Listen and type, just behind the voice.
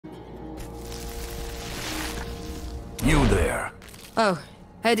You there. Oh,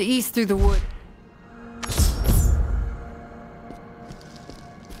 head east through the wood.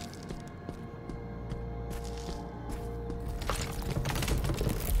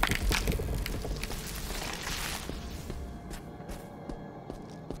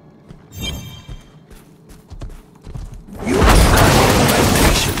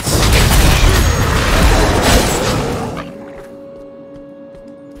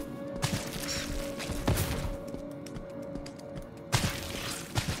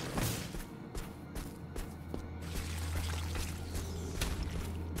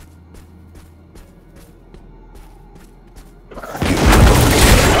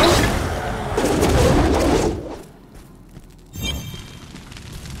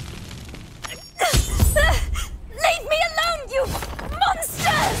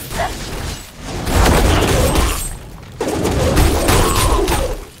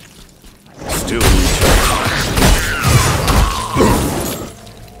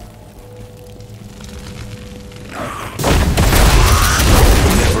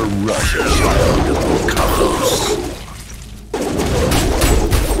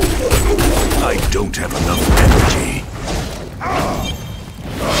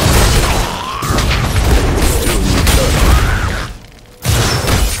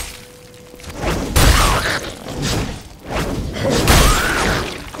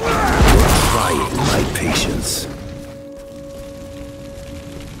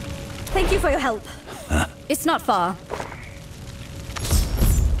 Thank you for your help. It's not far.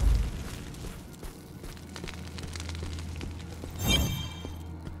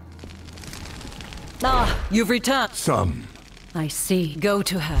 Ah, you've returned. Some. I see. Go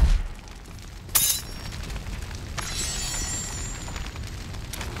to her.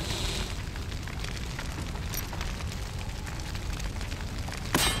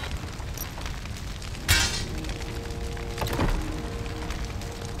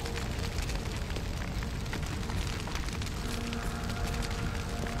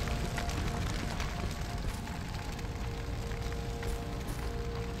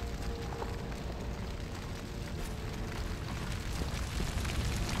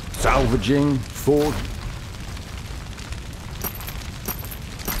 Salvaging, forge.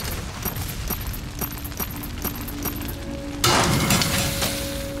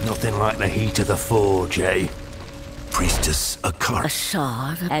 Nothing like the heat of the forge, eh? Priestess, a cart. A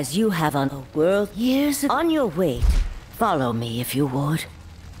shard, as you have on a world years on your way. Follow me if you would.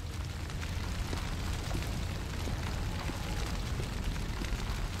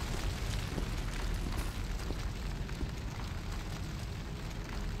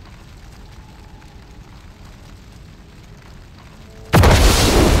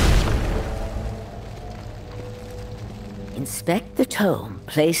 Inspect the tome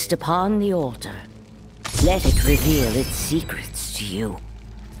placed upon the altar. Let it reveal its secrets to you.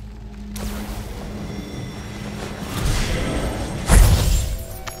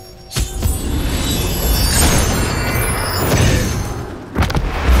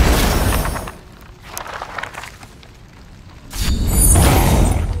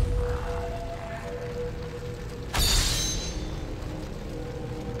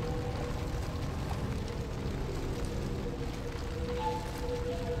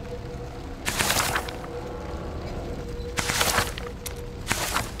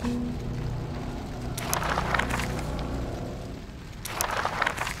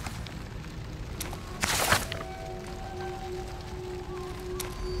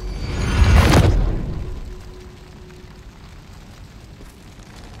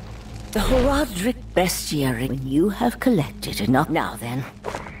 The Horadric bestiary, when you have collected enough. Now then.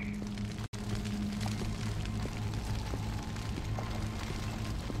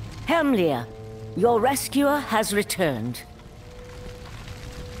 Hemlia, your rescuer has returned.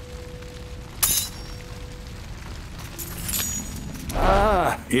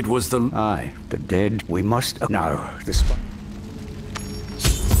 Ah, it was the... Aye, the dead. We must now. The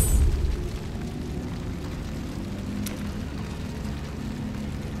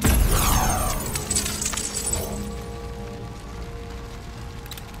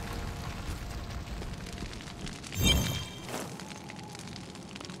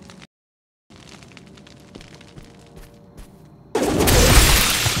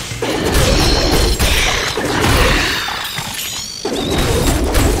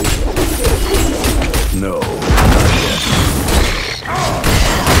No, not yet.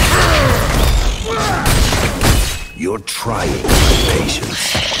 You're trying my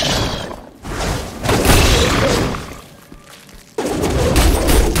patience.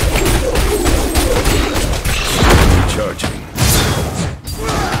 Recharging.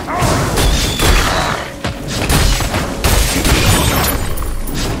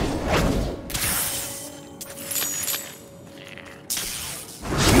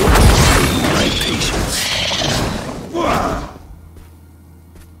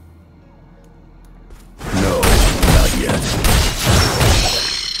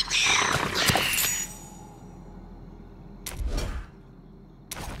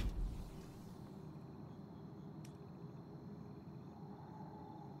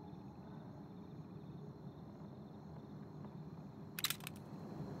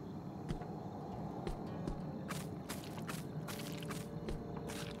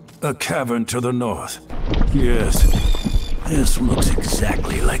 A cavern to the north. Yes. This looks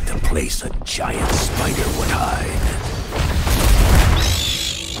exactly like the place a giant spider would hide.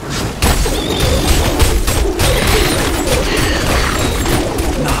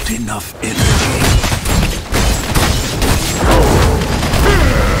 Not enough energy.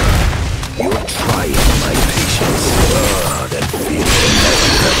 You're trying my patience. That feeling.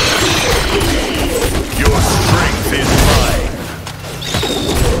 Your strength is mine.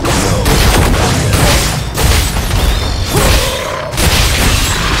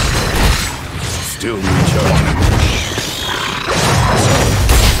 Still recharging.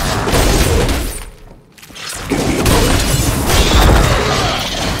 Give me a moment.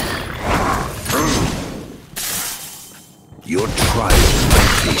 You're trying my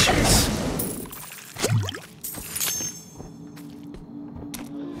patience.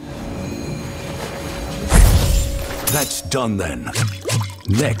 That's done then.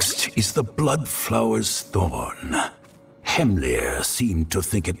 Next is the Bloodflower's Thorn. Hemlir seemed to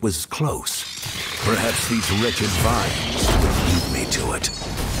think it was close. Perhaps these wretched vines would lead me to it.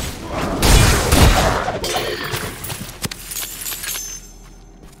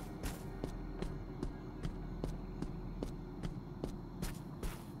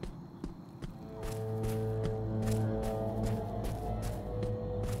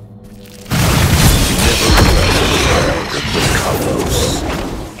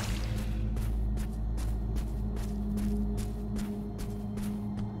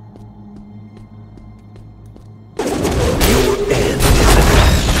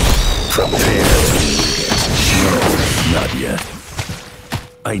 Not yet.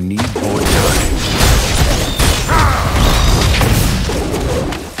 I need more time.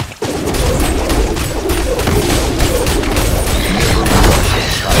 Never rush a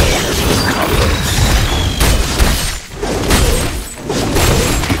child with colors.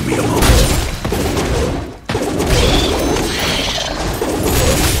 Give me a moment.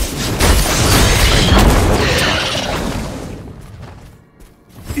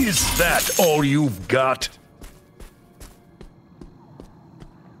 Is that all you've got?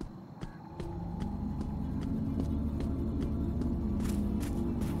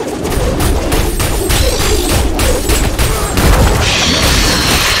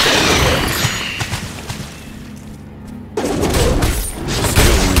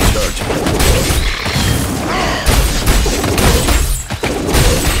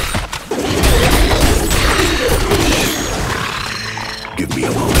 Give me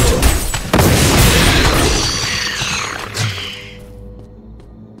a moment.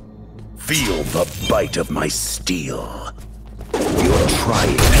 Feel the bite of my steel. You're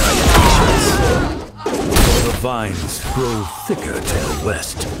trying my patience. The vines grow thicker to the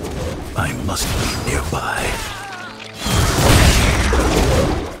west. I must be nearby.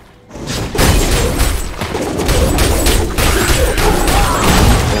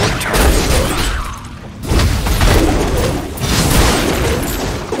 More time.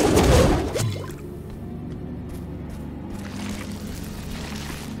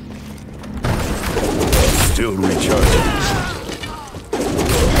 Still recharging.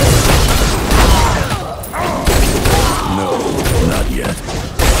 No, not yet.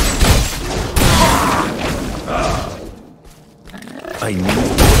 I need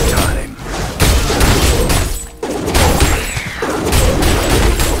more time.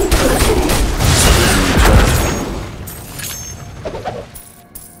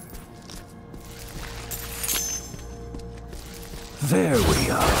 There we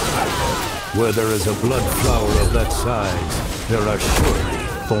are. Where there is a blood flower of that size, there are surely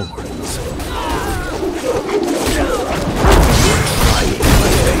thorns. You're trying my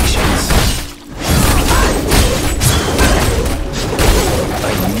patience.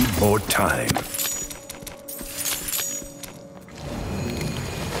 I need more time.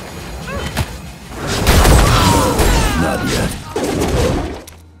 No, not yet.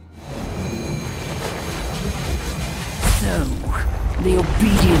 So, the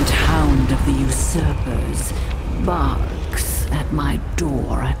obedient hound of the usurpers barks at my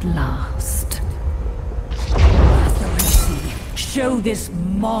door at last. Therese, show this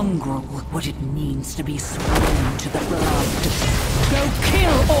mongrel what it means to be sworn to the blood. Go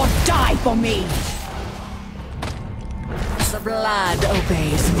kill or die for me! The blood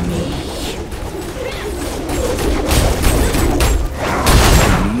obeys me. I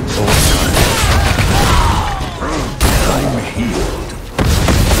need more time. I'm healed.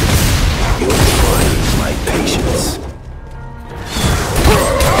 You're trying my patience.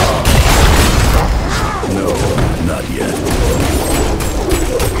 No, not yet.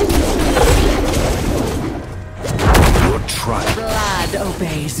 You're trying. Blood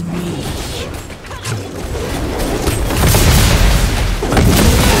obeys me.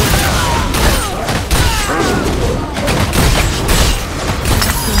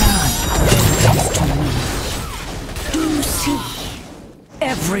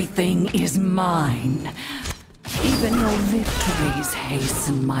 mine. Even your victories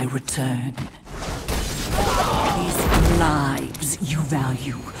hasten my return. These lives you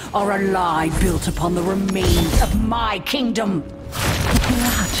value are a lie built upon the remains of my kingdom.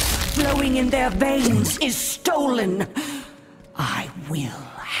 Blood flowing in their veins is stolen. I will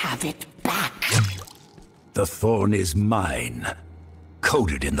have it back. The thorn is mine,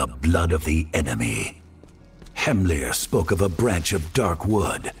 coated in the blood of the enemy. Hemlir spoke of a branch of dark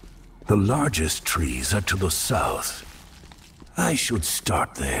wood. The largest trees are to the south. I should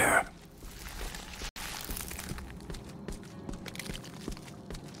start there.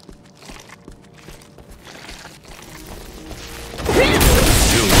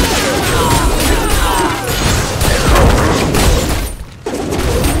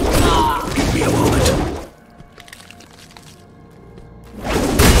 Give me a moment.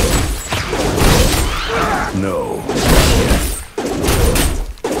 No.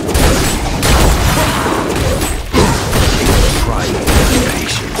 Try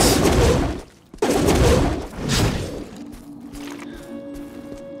patience.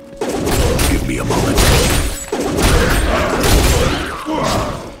 Give me a moment.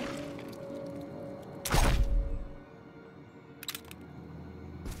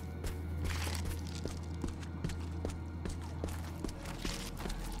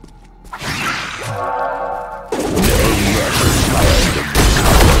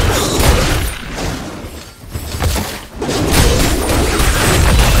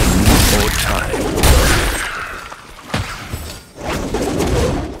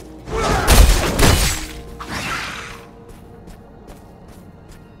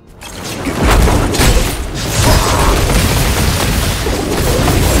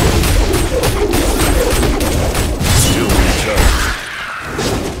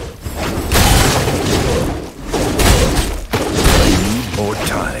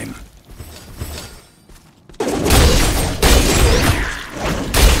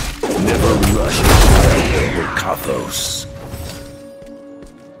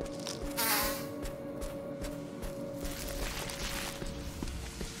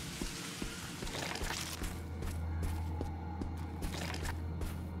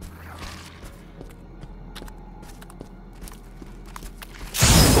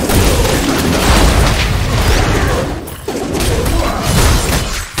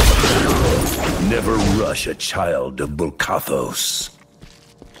 Never rush a child of Bulkathos.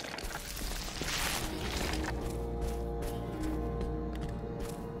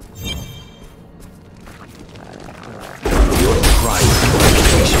 Your tribe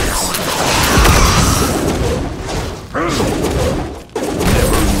patience.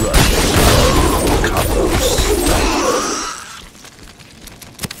 Never rush a child of Bulkathos.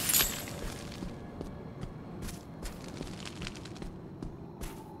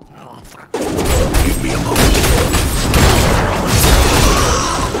 Give me a moment.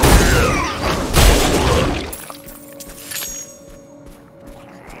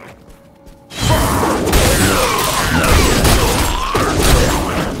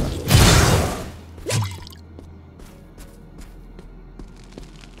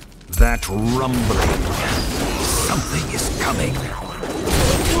 That rumbling. Something is coming.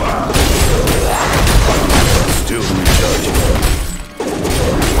 Still recharging.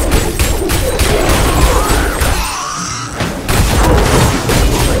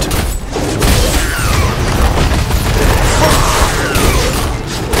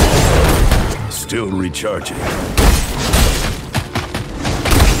 Still recharging.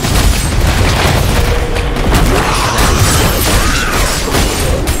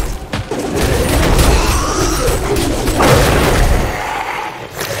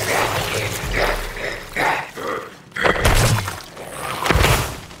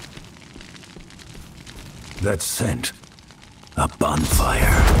 That scent. A bonfire.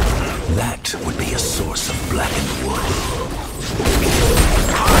 That would be a source of blackened wood.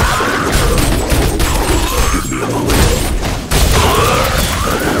 Give me a moment.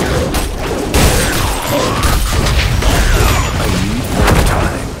 I need more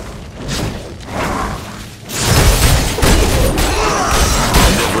time.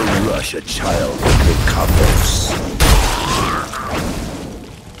 Never rush a child with couples.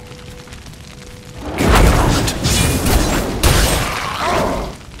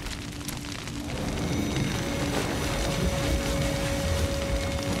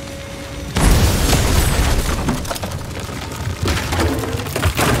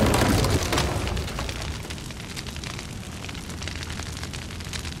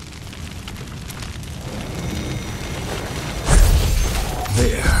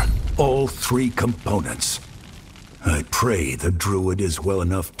 There, all three components. I pray the druid is well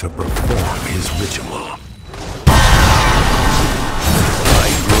enough to perform his ritual. I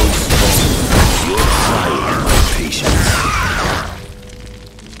grow strong. You're trying my patience.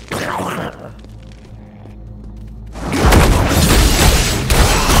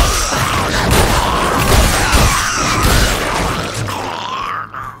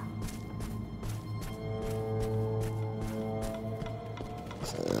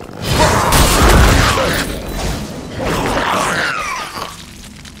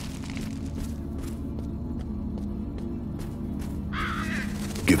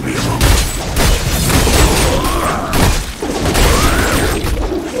 Give me a moment.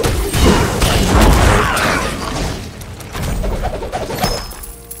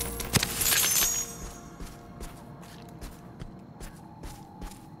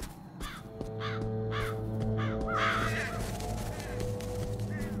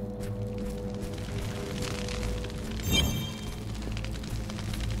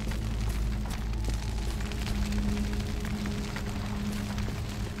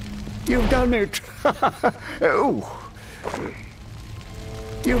 You've done it! Oh!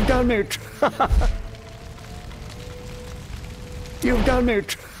 You've done it! You've done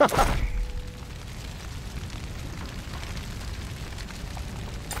it!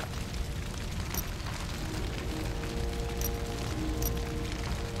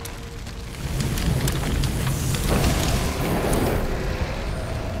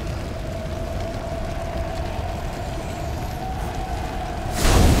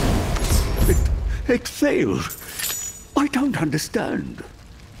 It failed. I don't understand.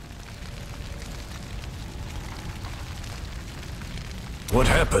 What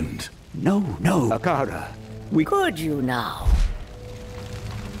happened? No, Akara. We Could you now?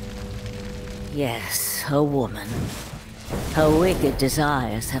 Yes, a woman. Her wicked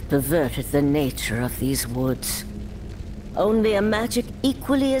desires have perverted the nature of these woods. Only a magic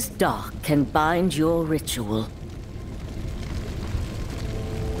equally as dark can bind your ritual.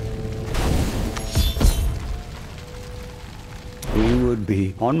 We would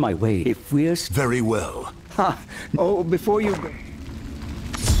be on my way if we're... Very well. Ha! Oh, before you go...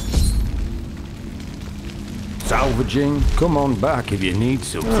 Salvaging? Come on back if you need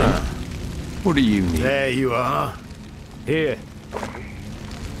something. What do you need? There you are. Here.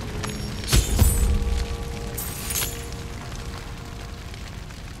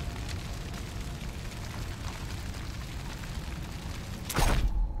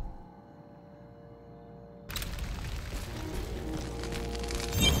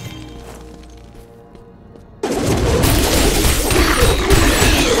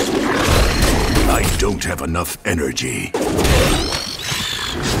 Don't have enough energy. Still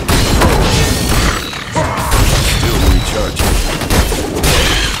recharging.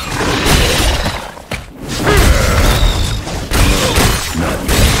 No, not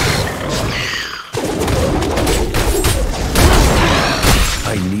yet.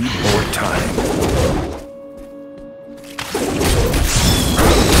 I need more time.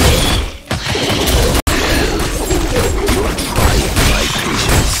 You're trying my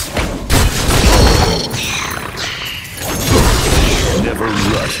patience. Never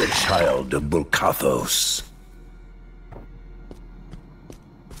rush a child of Bulkathos.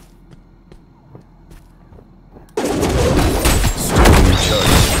 Still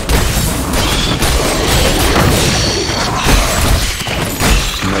recharging.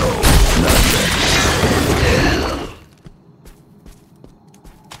 No, not yet.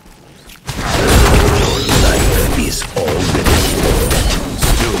 Your life is already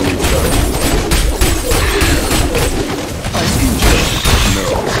still recharging. I'm injured. No,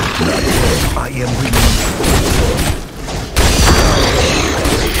 not yet. I am relieved.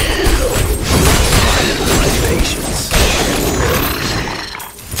 My patience.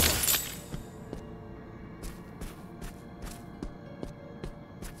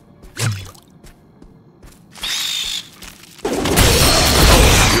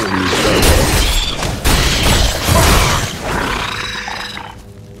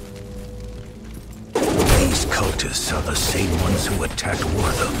 These cultists are the same ones who attacked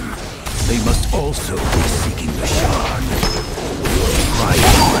Wortham. They must also be seeking the shard. Trying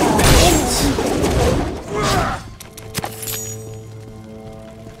my patience.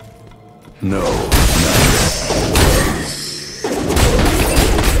 No, not yet.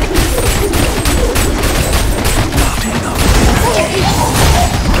 Not enough energy.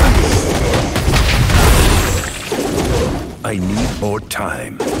 I need more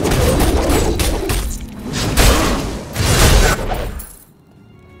time.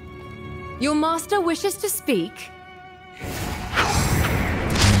 Your master wishes to speak?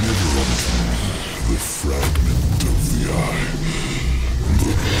 The fragment of the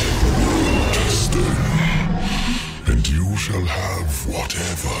shall have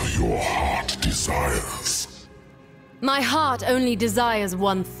whatever your heart desires. My heart only desires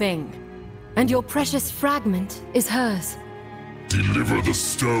one thing, and your precious fragment is hers. Deliver the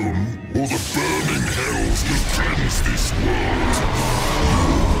stone, or the burning hells will cleanse this world.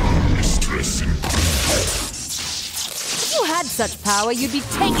 Mistress in If you had such power, you'd be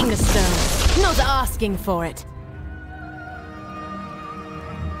taking the stone, not asking for it.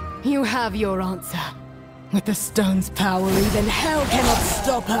 You have your answer. With the stone's power, even hell cannot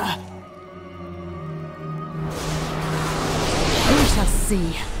stop her. We shall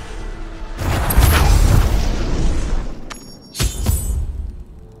see.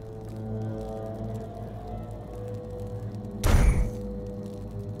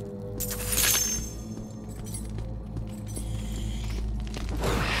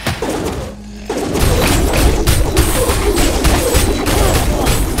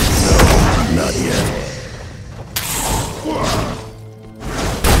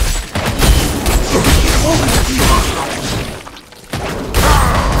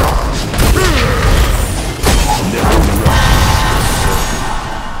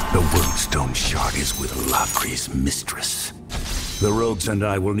 Mistress. The rogues and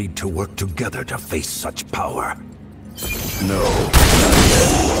I will need to work together to face such power. No, not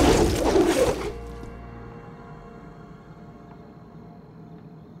yet.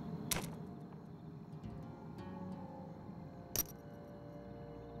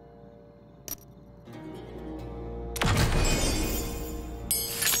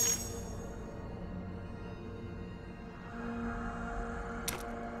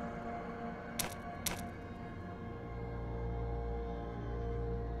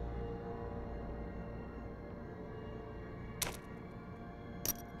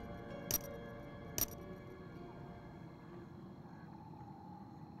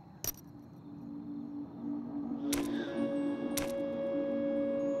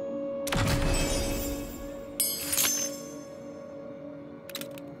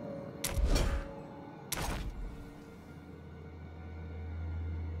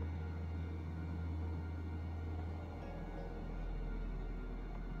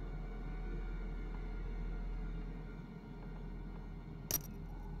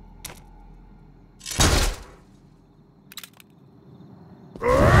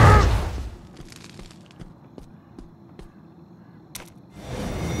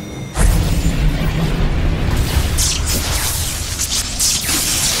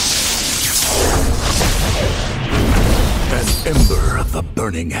 Ember of the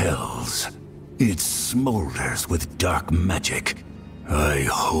burning hells. It smolders with dark magic. I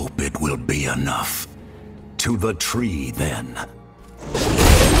hope it will be enough. To the tree, then.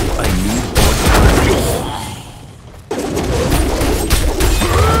 I need more time.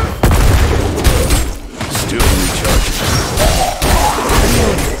 Still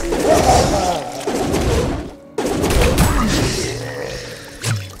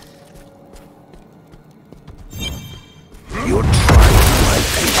You're trying my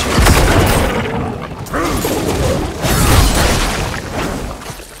patience.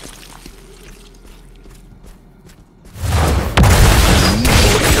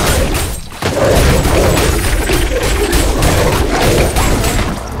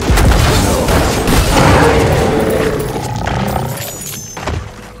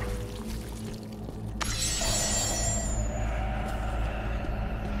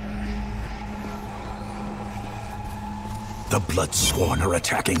 The Bloodsworn are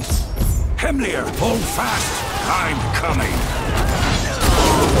attacking. Hemlir, hold fast! I'm coming!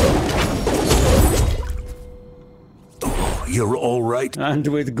 Oh, you're all right? And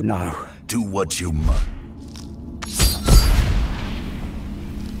with now. Do what you must.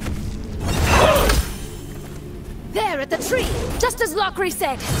 There at the tree! Just as Lockery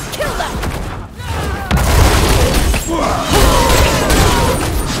said! Kill them!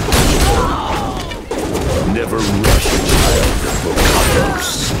 Never rush a child for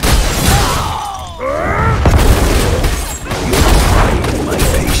colors. You're trying my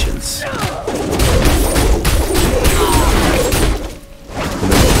patience.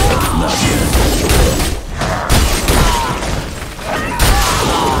 No, not yet.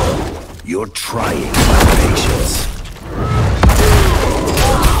 You're trying my patience.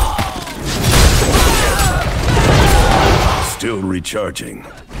 Still recharging.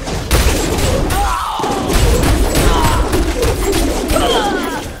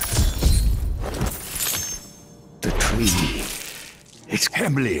 The tree. It's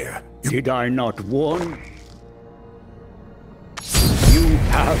Hemlir. Did I not warn? You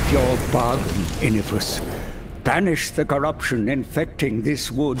have your bargain, Inifus. Banish the corruption infecting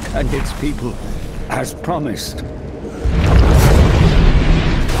this wood and its people, as promised.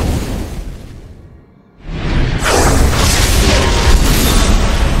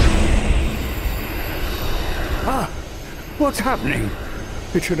 What's happening?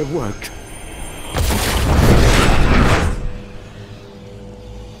 It should have worked.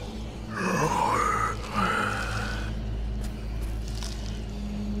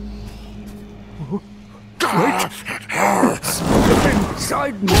 Wait! It's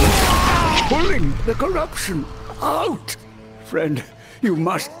inside me, pulling the corruption out. Friend, you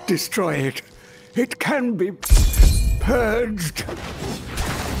must destroy it. It can be purged.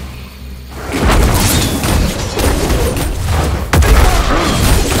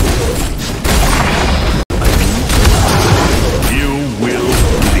 You will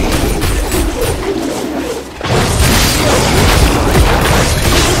bleed.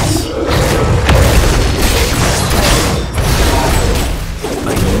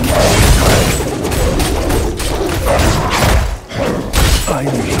 I'm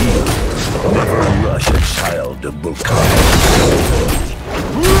healed. Never rush a child of Bukara.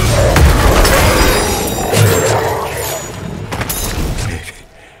 It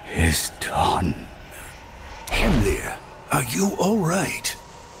is done. Hemlir, are you all right?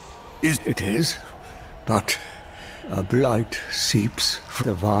 It is, but a blight seeps from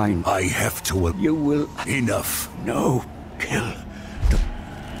the vine. I have to... You will... Enough. No, kill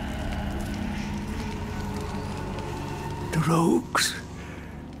the rogues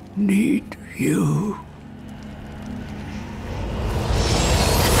need you.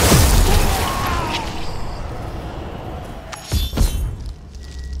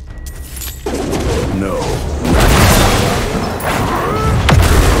 No.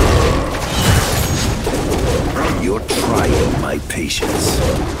 You're trying my patience.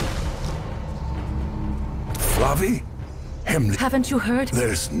 Flavi? Hemlir? Haven't you heard?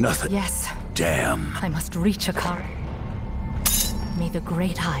 There's nothing. Yes. Damn. I must reach Akar. May the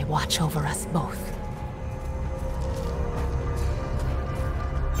Great Eye watch over us both.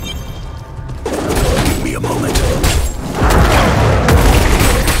 Give me a moment.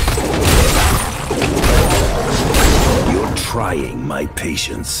 You're trying my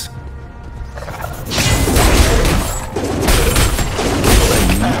patience. I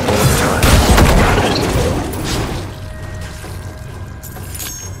need more time.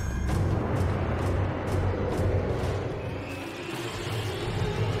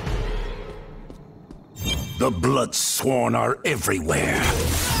 The Bloodsworn are everywhere.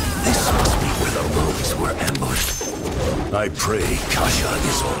 This must be where the rogues were ambushed. I pray Kasha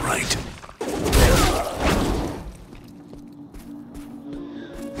is all right.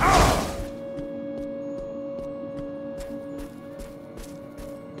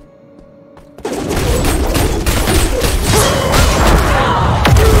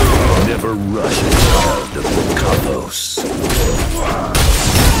 Never rush a child of the Kathos.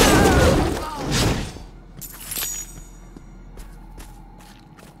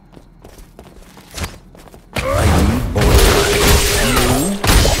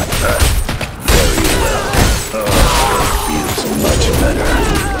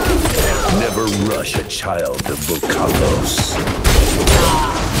 Rush a child of Bukathos.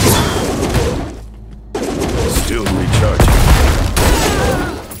 Still recharging.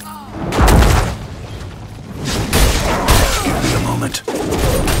 Give me a moment.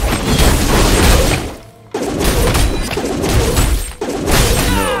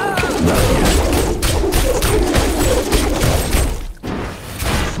 No, not yet.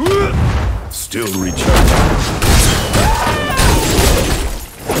 Still recharging.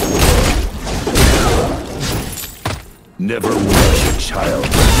 Never rush a child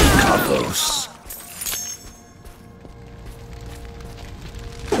of Kathos.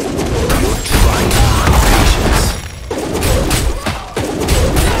 You're trying my patience.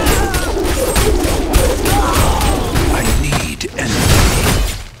 I need energy.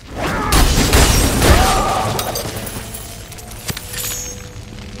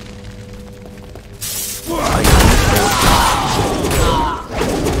 I need more time.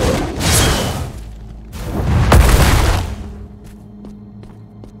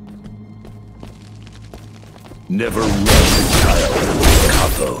 Never rush a child of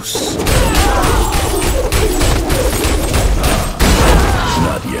Kathos.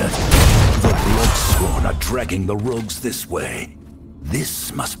 Not yet. The Bloodsworn are dragging the rogues this way.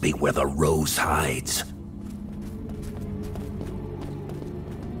 This must be where the Rose hides.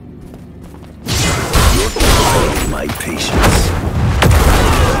 You're trying my patience.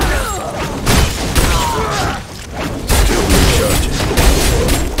 Still recharging.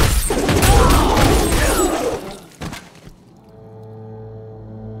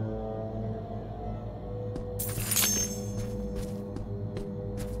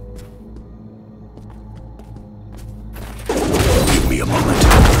 Give me a moment.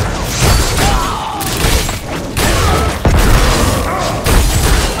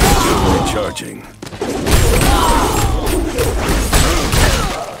 recharging.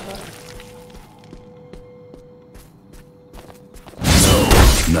 No,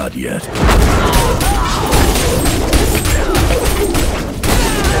 not yet.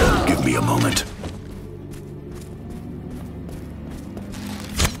 Give me a moment.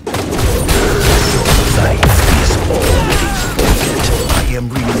 Life is already forfeit. I am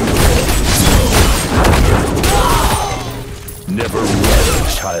renewed. Never wed a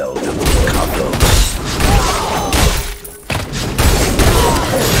child of Kathos.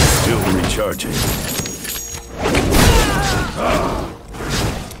 Still recharging.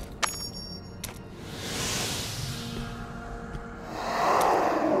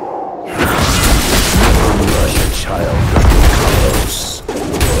 Never rush a child of Kathos.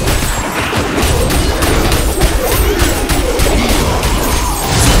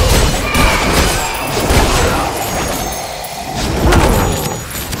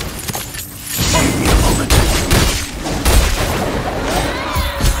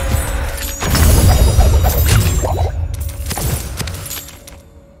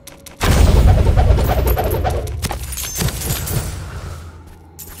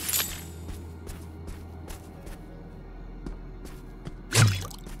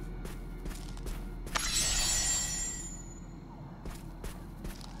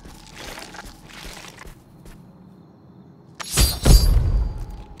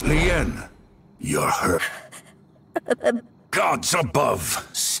 Lien, you're hurt. Gods above,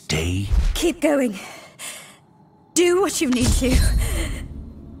 stay. Keep going. Do what you need to.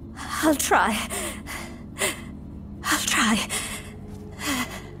 I'll try. I'll try.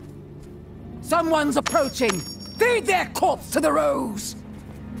 Someone's approaching! Feed their corpse to the rose!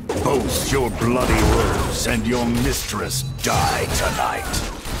 Both your bloody rose and your mistress die tonight.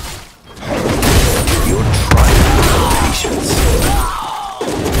 You're trying with patience.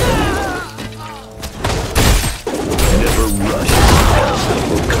 Never rush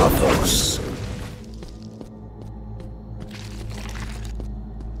Kathos.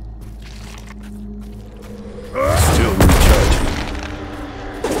 Still recharging.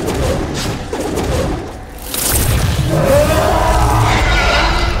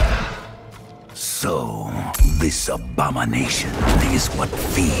 So, this abomination is what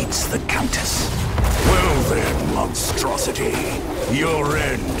feeds the Countess. Well then, monstrosity, your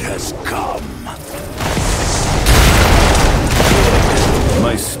end has come.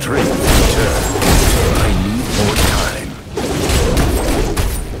 My strength returns. I need more time.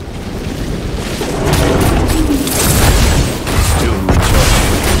 Still recharging.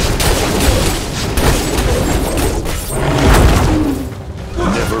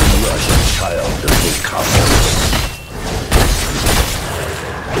 Never rush a child of the cosmos.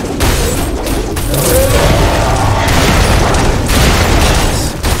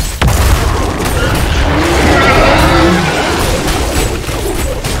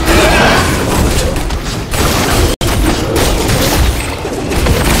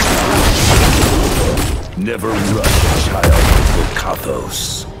 Never rush a child with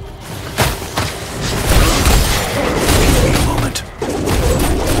Kathos. Give me a moment.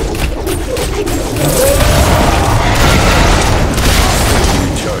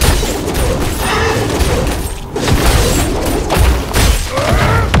 Recharging.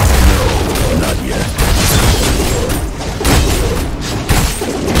 No, not yet.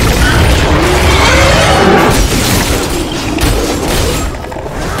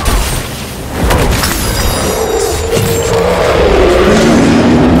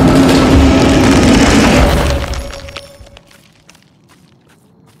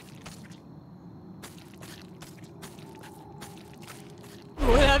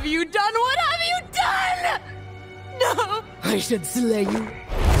 What have you done? What have you done? No! I should slay you.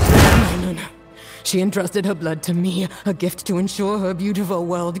 No. She entrusted her blood to me, a gift to ensure her beautiful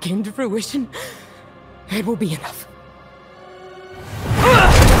world came to fruition. It will be enough.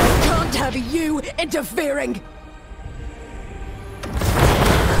 I can't have you interfering!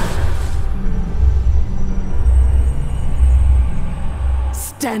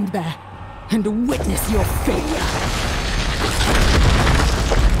 Stand there and witness your failure.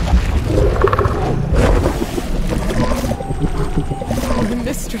 My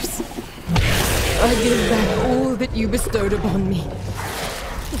mistress, I give back all that you bestowed upon me.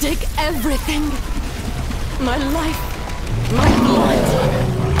 Take everything. My life, my blood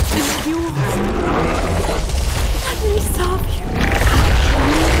is yours. Let me serve you.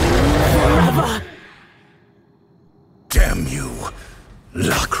 Forever. Damn you,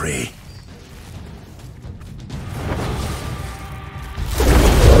 Lacri.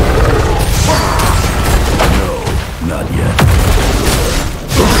 No, not yet.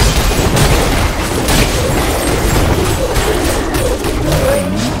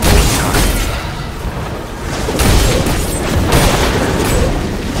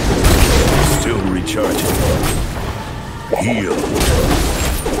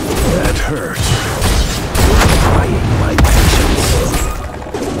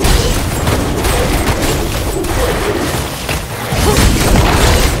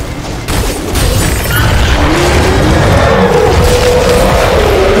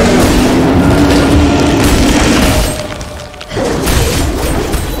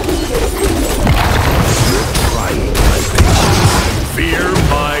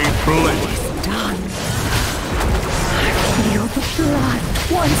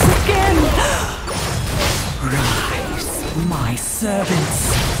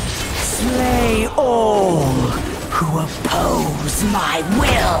 Slay all who oppose my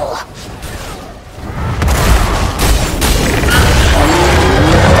will.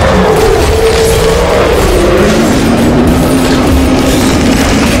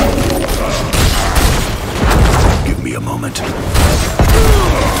 Give me a moment.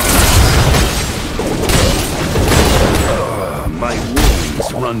 My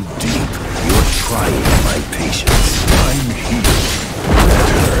wounds run deep. You're trying my patience. I'm healed. That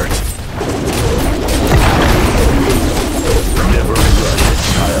hurt. Never rush a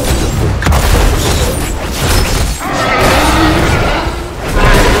child of the cosmos.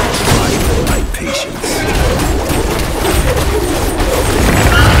 Try my patience.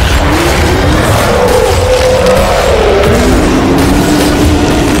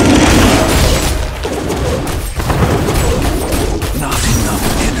 Not enough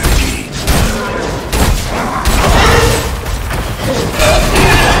energy.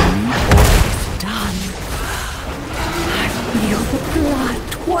 Done. I feel the blood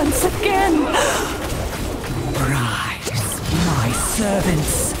once again. Rise, my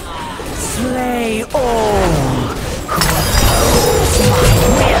servants. Slay all who oppose my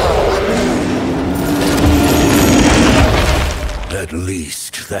will. At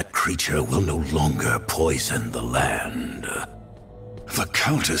least that creature will no longer poison the land. The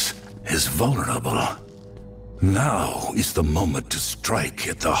Countess is vulnerable. Now is the moment to strike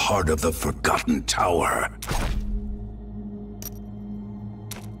at the heart of the Forgotten Tower.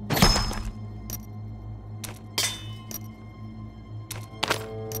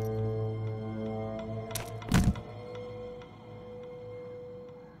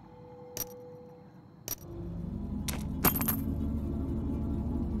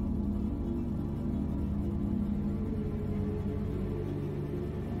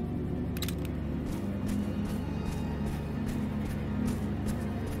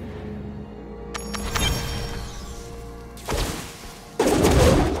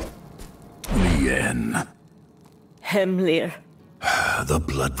 Hemlir. The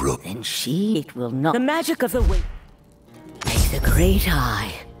blood brook. Then it will not. The magic of the wind. May the Great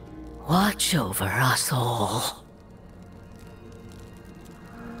Eye watch over us all.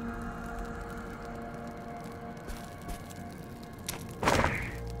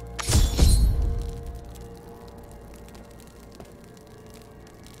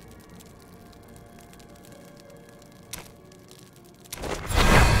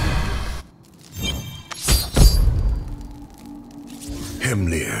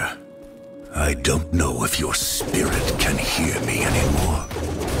 Hemlir, I don't know if your spirit can hear me anymore,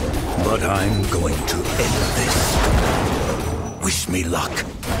 but I'm going to end this. Wish me luck.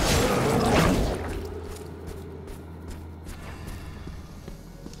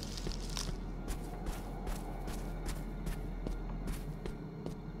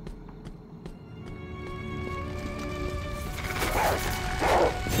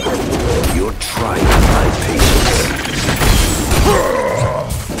 You're trying my patience.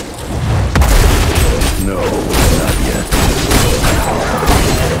 No, not yet.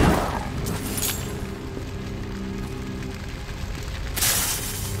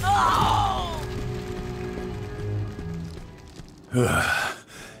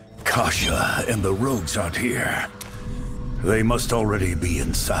 Kasha and the rogues aren't here. They must already be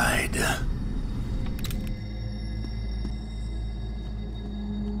inside.